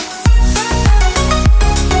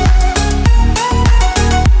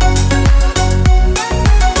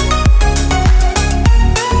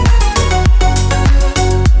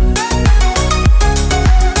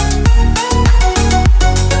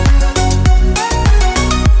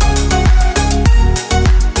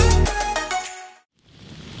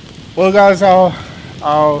Well, guys,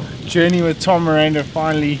 our journey with Tom Miranda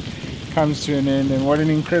finally comes to an end, and what an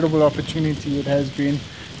incredible opportunity it has been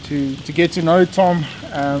to get to know Tom,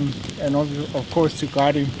 and of course to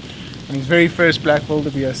guide him on his very first black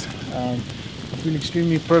wildebeest. I've been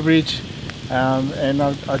extremely privileged, and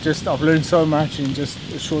I've learned so much in just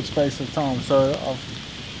a short space of time. So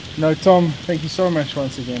Tom, thank you so much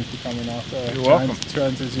once again for coming out. You're welcome. To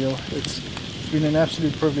Hunters Hill. It's been an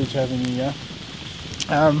absolute privilege having you here.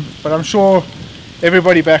 But I'm sure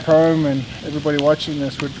everybody back home and everybody watching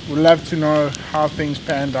this would love to know how things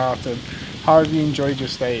panned out and how have you enjoyed your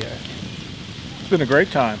stay here. It's been a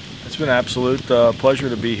great time. It's been an absolute pleasure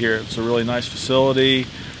to be here. It's a really nice facility,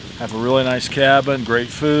 have a really nice cabin, great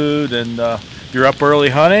food, and you're up early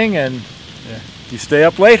hunting, and you stay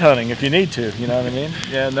up late hunting if you need to, you know what I mean?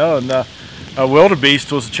 And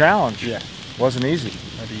wildebeest was a challenge. Yeah. It wasn't easy.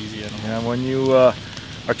 Not easy at all. And when you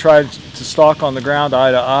are trying to stalk on the ground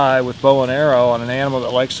eye to eye with bow and arrow on an animal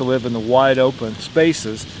that likes to live in the wide open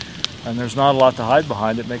spaces, and there's not a lot to hide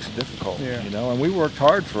behind, it makes it difficult. Yeah. And we worked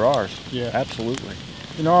hard for ours. Yeah. Absolutely.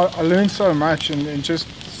 I learned so much, and just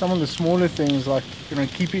some of the smaller things, like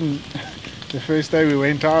keeping the first day we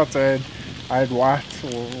went out, I had white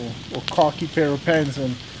or khaki pair of pants,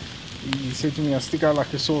 and he said to me, I stick out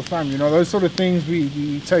like a sore thumb. Those sort of things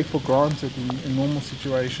we take for granted in normal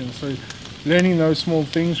situations. So learning those small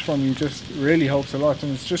things from you just really helps a lot,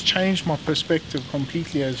 and it's just changed my perspective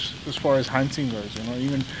completely as far as hunting goes.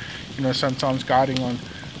 Even sometimes guiding on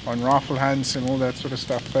rifle hunts and all that sort of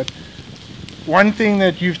stuff. But one thing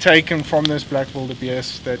that you've taken from this black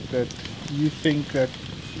wildebeest that you think that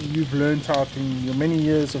you've learned out in your many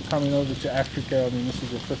years of coming over to Africa, I mean, this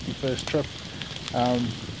is your 51st trip,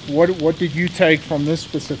 what did you take from this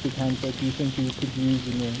specific hunt that you think you could use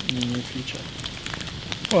in the near future?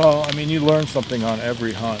 Well, I mean, you learn something on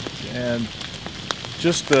every hunt, and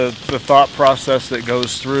just the thought process that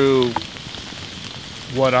goes through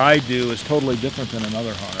what I do is totally different than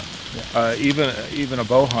another hunter. Yeah. Even a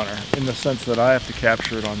bow hunter, in the sense that I have to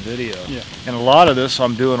capture it on video. Yeah. And a lot of this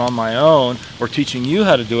I'm doing on my own, or teaching you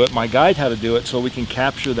how to do it, my guide how to do it, so we can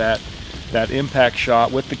capture that impact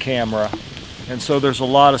shot with the camera. And so there's a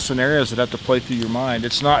lot of scenarios that have to play through your mind.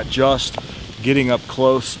 It's not just getting up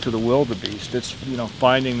close to the wildebeest. It's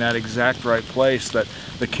finding that exact right place that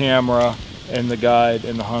the camera and the guide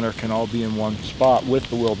and the hunter can all be in one spot with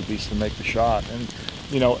the wildebeest to make the shot. And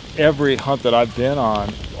every hunt that I've been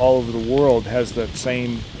on all over the world has that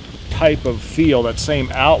same type of feel, that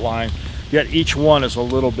same outline, yet each one is a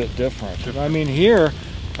little bit different. And I mean, here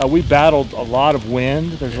we battled a lot of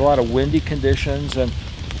wind. There's a lot of windy conditions, and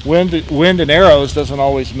wind and arrows doesn't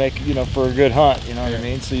always make for a good hunt, what I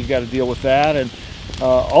mean? So you've got to deal with that, and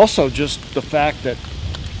also just the fact that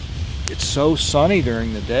it's so sunny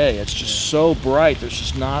during the day. It's just so bright. There's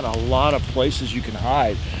just not a lot of places you can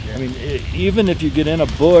hide. I mean, even if you get in a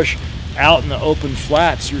bush out in the open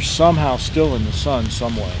flats, you're somehow still in the sun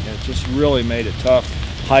some way. And it just really made it tough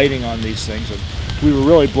hiding on these things. And we were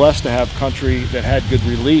really blessed to have country that had good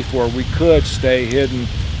relief where we could stay hidden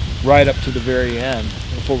right up to the very end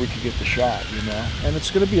before we could get the shot, And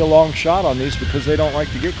it's going to be a long shot on these because they don't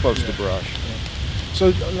like to get close to brush. Yeah.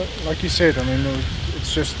 So, like you said, I mean,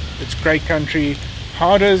 it's great country.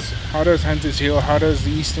 How does Hunters Hill, how does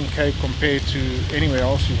the Eastern Cape compare to anywhere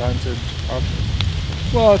else you've hunted?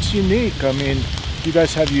 Well, it's unique. I mean, you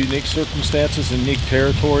guys have unique circumstances, unique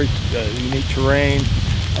territory, unique terrain,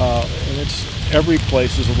 and every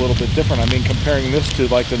place is a little bit different. I mean, comparing this to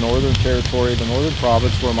like the Northern Territory, the Northern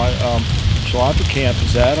Province, where my Shalanta camp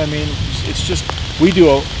is at. I mean, it's just we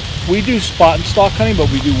do spot and stalk hunting,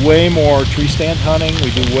 but we do way more tree stand hunting.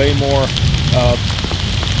 We do way more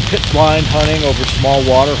pit blind hunting over small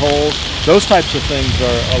water holes. Those types of things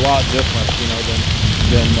are a lot different,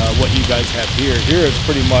 than what you guys have here. Here it's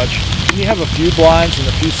pretty much, you have a few blinds and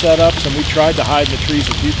a few setups, and we tried to hide in the trees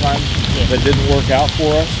a few times. That didn't work out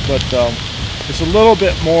for us, but it's a little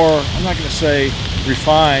bit more, I'm not going to say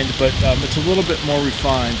refined, but it's a little bit more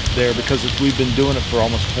refined there because we've been doing it for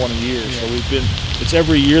almost 20 years. So it's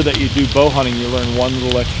every year that you do bow hunting, you learn one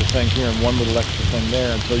little extra thing here and one little extra thing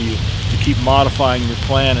there until you keep modifying your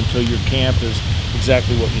plan until your camp is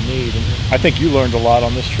exactly what you need. And I think you learned a lot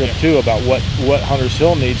on this trip too about what Hunters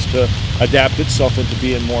Hill needs to adapt itself into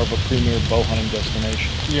being more of a premier bow hunting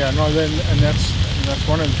destination. Yeah, no, and that's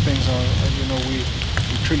one of the things we're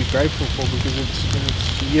truly grateful for, because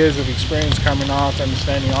it's years of experience coming out,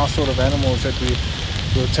 understanding our sort of animals that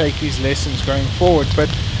we'll take these lessons going forward. But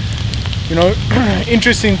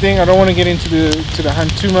interesting thing, I don't want to get into the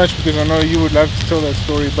hunt too much because I know you would love to tell that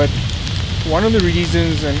story, but one of the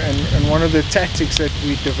reasons and one of the tactics that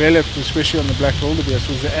we developed, especially on the black wildebeest,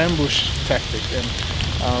 was the ambush tactic. And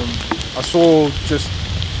I saw just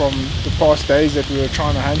from the past days that we were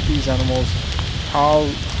trying to hunt these animals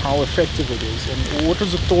how effective it is. And what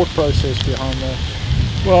was the thought process behind that?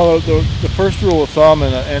 Well, the first rule of thumb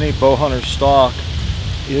in any bow hunter stock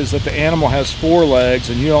is that the animal has 4 legs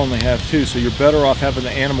and you only have 2, so you're better off having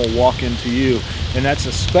the animal walk into you. And that's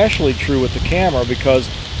especially true with the camera because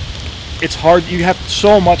it's hard. You have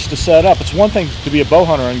so much to set up. It's one thing to be a bow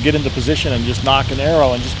hunter and get into position and just knock an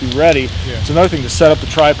arrow and just be ready. Yeah. It's another thing to set up the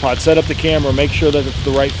tripod, set up the camera, make sure that it's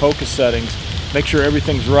the right focus settings, make sure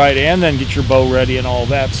everything's right, and then get your bow ready and all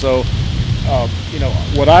that. So,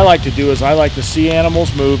 what I like to do is I like to see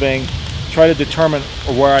animals moving, try to determine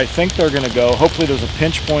where I think they're going to go. Hopefully there's a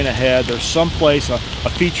pinch point ahead. There's some place, a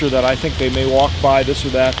feature that I think they may walk by, this or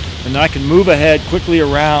that, and then I can move ahead quickly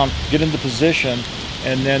around, get into position,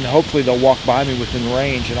 and then hopefully they'll walk by me within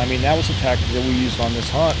range. And I mean, that was a tactic that we used on this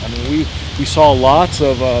hunt. I mean, we saw lots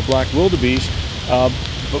of black wildebeest, but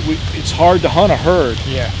it's hard to hunt a herd.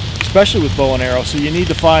 Yeah. Especially with bow and arrow, so you need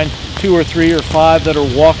to find 2 or 3 or 5 that are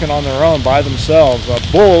walking on their own by themselves.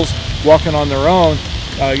 Bulls walking on their own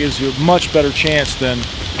gives you a much better chance than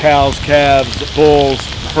cows, calves, bulls,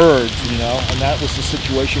 herds, and that was the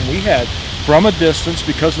situation we had. From a distance,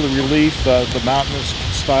 because of the relief, the mountainous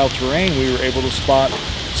style terrain, we were able to spot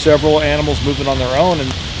several animals moving on their own, and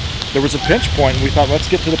there was a pinch point, and we thought, let's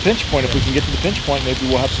get to the pinch point. If we can get to the pinch point, maybe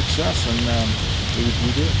we'll have success, and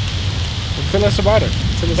we did. Well, tell us about it.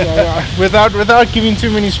 Without giving too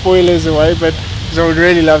many spoilers away, but because I would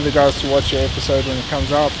really love the guys to watch your episode when it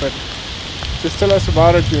comes out. But just tell us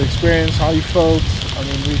about it, your experience, how you felt. I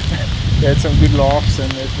mean, we had some good laughs,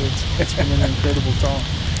 and it's been an incredible time.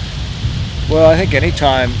 Well, I think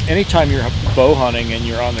anytime you're bow hunting and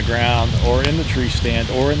you're on the ground or in the tree stand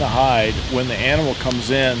or in the hide, when the animal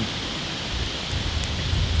comes in,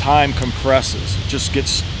 time compresses. It just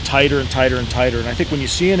gets tighter and tighter and tighter. And I think when you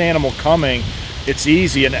see an animal coming, it's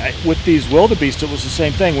easy. And with these wildebeest, it was the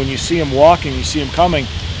same thing. When you see them walking, you see them coming,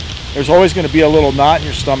 there's always going to be a little knot in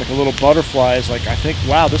your stomach, a little butterfly. It's like, I think,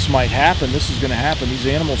 wow, this might happen. This is going to happen. These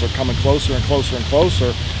animals are coming closer and closer and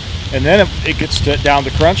closer. And then it gets down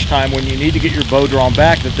to crunch time when you need to get your bow drawn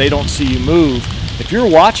back that they don't see you move. If you're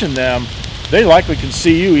watching them, they likely can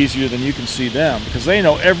see you easier than you can see them because they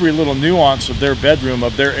know every little nuance of their bedroom,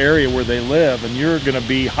 of their area where they live, and you're going to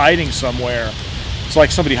be hiding somewhere. It's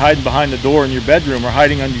like somebody hiding behind the door in your bedroom or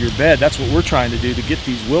hiding under your bed. That's what we're trying to do to get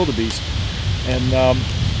these wildebeest. And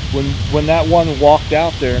when that one walked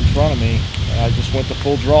out there in front of me, I just went to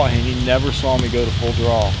full draw, and he never saw me go to full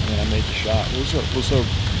draw, and I made the shot.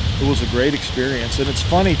 It was a great experience. And it's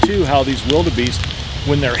funny too how these wildebeest,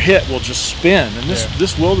 when they're hit, will just spin. And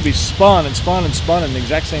this wildebeest spun and spun and spun in the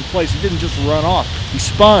exact same place. He didn't just run off. He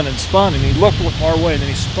spun and spun, and he looked far away, and then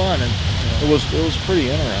he spun, and it was pretty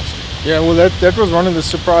interesting. Yeah, well, that was one of the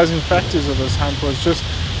surprising factors of this hunt, was just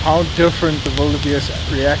how different the wildebeest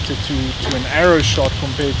reacted to an arrow shot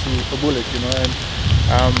compared to a bullet,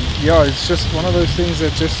 And it's just one of those things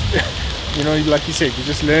that just like you said, you're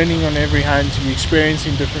just learning on every hunt, you're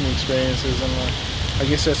experiencing different experiences, and I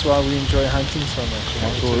guess that's why we enjoy hunting so much.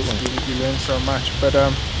 Absolutely. You learn so much. But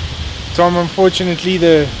Tom, unfortunately,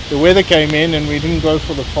 the weather came in and we didn't go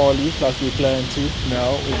for the far leaf like we planned to.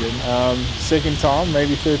 No, we didn't. Second time,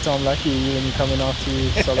 maybe third time lucky when you're coming out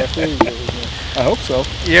to South Africa. I hope so.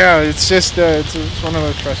 Yeah, it's just it's one of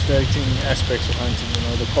the frustrating aspects of hunting.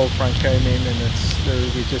 The cold front came in and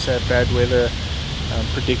we just had bad weather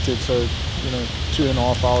predicted. So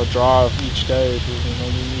 2.5 hour drive each day. We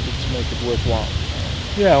needed to make it worthwhile.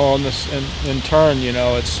 Yeah, well, in turn,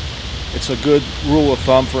 it's a good rule of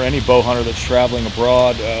thumb for any bow hunter that's traveling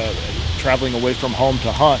abroad, traveling away from home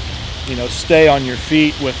to hunt. Stay on your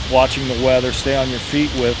feet with watching the weather. Stay on your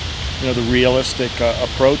feet with the realistic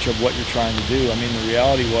approach of what you're trying to do. I mean, the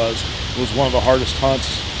reality it was one of the hardest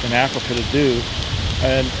hunts in Africa to do,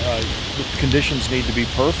 and the conditions need to be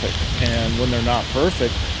perfect. And when they're not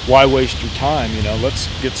perfect, why waste your time? Let's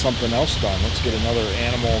get something else done. Let's get another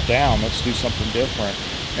animal down. Let's do something different.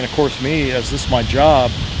 And of course, me, as this is my job,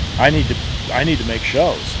 I need to make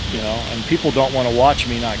shows, and people don't want to watch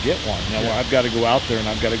me not get one. I've got to go out there, and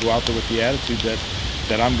I've got to go out there with the attitude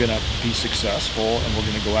that I'm going to be successful, and we're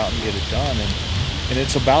going to go out and get it done. And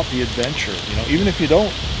it's about the adventure, even if you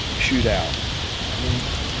don't shoot out. I mean,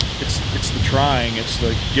 it's the trying, it's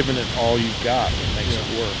the giving it all you've got that makes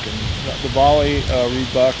it work. And the volley, Reed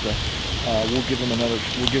Buck, we'll give him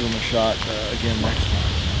a shot again next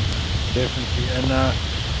time. Definitely. And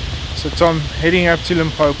so Tom, heading up to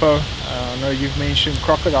Limpopo, I know you've mentioned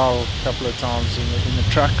crocodile a couple of times in the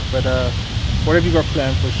truck, but what have you got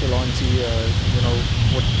planned for Shalanti? You know,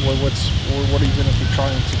 what are you going to be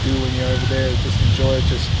trying to do when you're over there? Just enjoy it,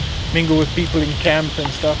 just mingle with people in camp and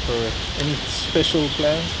stuff, or any special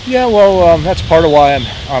plans? Yeah, well, that's part of why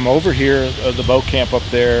I'm over here. The boat camp up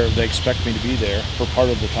there, they expect me to be there for part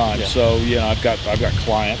of the time. Yeah. So I've got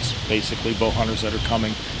clients, basically bow hunters that are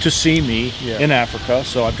coming to see me in Africa.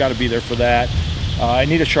 So I've got to be there for that. I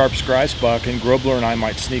need a sharp buck, and Grobler and I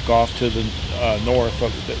might sneak off to the north.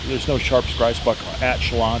 There's no sharp buck at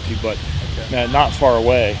Shalanti, but not far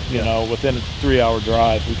away. You know, within a 3-hour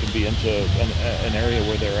drive, we can be into an area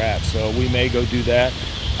where they're at. So we may go do that.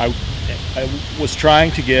 I was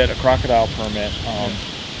trying to get a crocodile permit.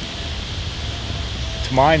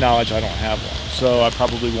 To my knowledge, I don't have one, so I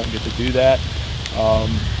probably won't get to do that.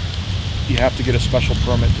 You have to get a special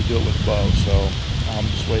permit to do it with bow, so I'm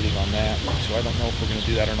just waiting on that. So I don't know if we're going to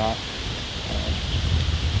do that or not.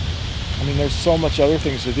 I mean, there's so much other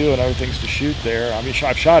things to do and other things to shoot there. I mean,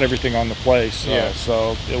 I've shot everything on the place,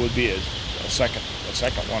 so it would be a second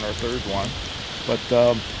one or a third one. But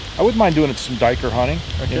I wouldn't mind doing some diker hunting.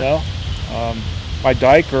 You know, my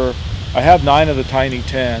diker, I have 9 of the tiny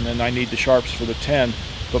 10, and I need the sharps for the 10.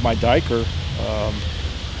 But my diker,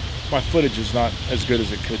 my footage is not as good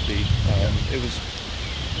as it could be. It was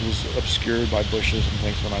obscured by bushes and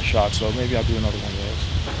things when I shot, so maybe I'll do another one of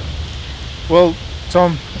those. Well,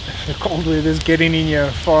 Tom, the cold weather's getting in here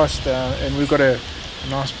fast, and we've got a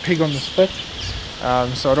nice pig on the spit,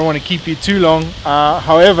 so I don't want to keep you too long.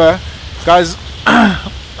 However, guys,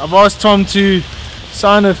 I've asked Tom to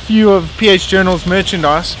sign a few of PH Journal's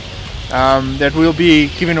merchandise that we'll be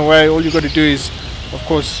giving away. All you've got to do is, of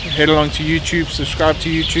course, head along to YouTube, subscribe to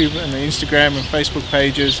YouTube and the Instagram and Facebook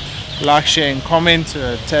pages, like, share and comment,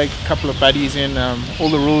 tag a couple of buddies in. All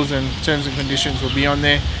the rules and terms and conditions will be on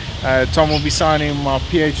there. Tom will be signing my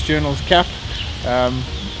PH Journals cap,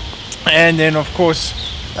 and then of course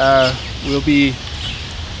we'll be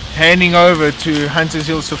handing over to Hunters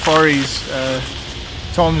Hill Safaris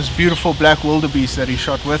Tom's beautiful black wildebeest that he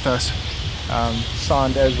shot with us,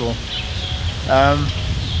 signed as well.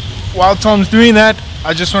 While Tom's doing that,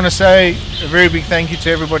 I just want to say a very big thank you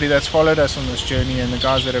to everybody that's followed us on this journey, and the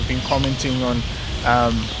guys that have been commenting on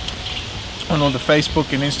all the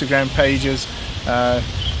Facebook and Instagram pages.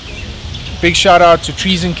 Big shout out to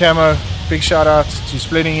Trees and Camo, big shout out to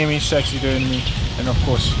Splitting Image, Taxidermy, and of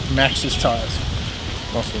course Max's Tires.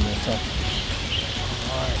 Lost one more time.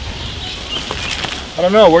 Alright. I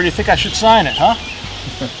don't know, where do you think I should sign it, huh?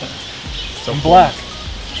 In black.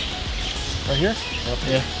 Right here?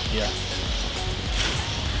 Yeah. Yeah.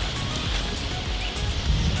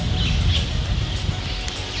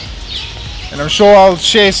 And I'm sure I'll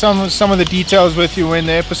share some of the details with you when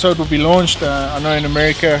the episode will be launched. I know in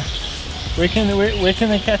America, where can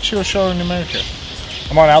they catch your show in America?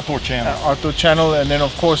 I'm on Outdoor Channel. Outdoor Channel, and then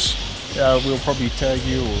of course we'll probably tag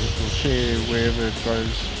you or we'll share wherever it goes.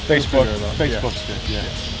 Facebook. Facebook's good. Yeah.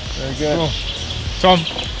 Very good. Cool. Tom.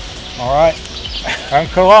 All right.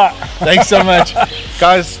 Thanks a lot. Thanks so much,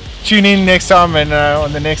 guys. Tune in next time and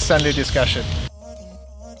on the next Sunday discussion.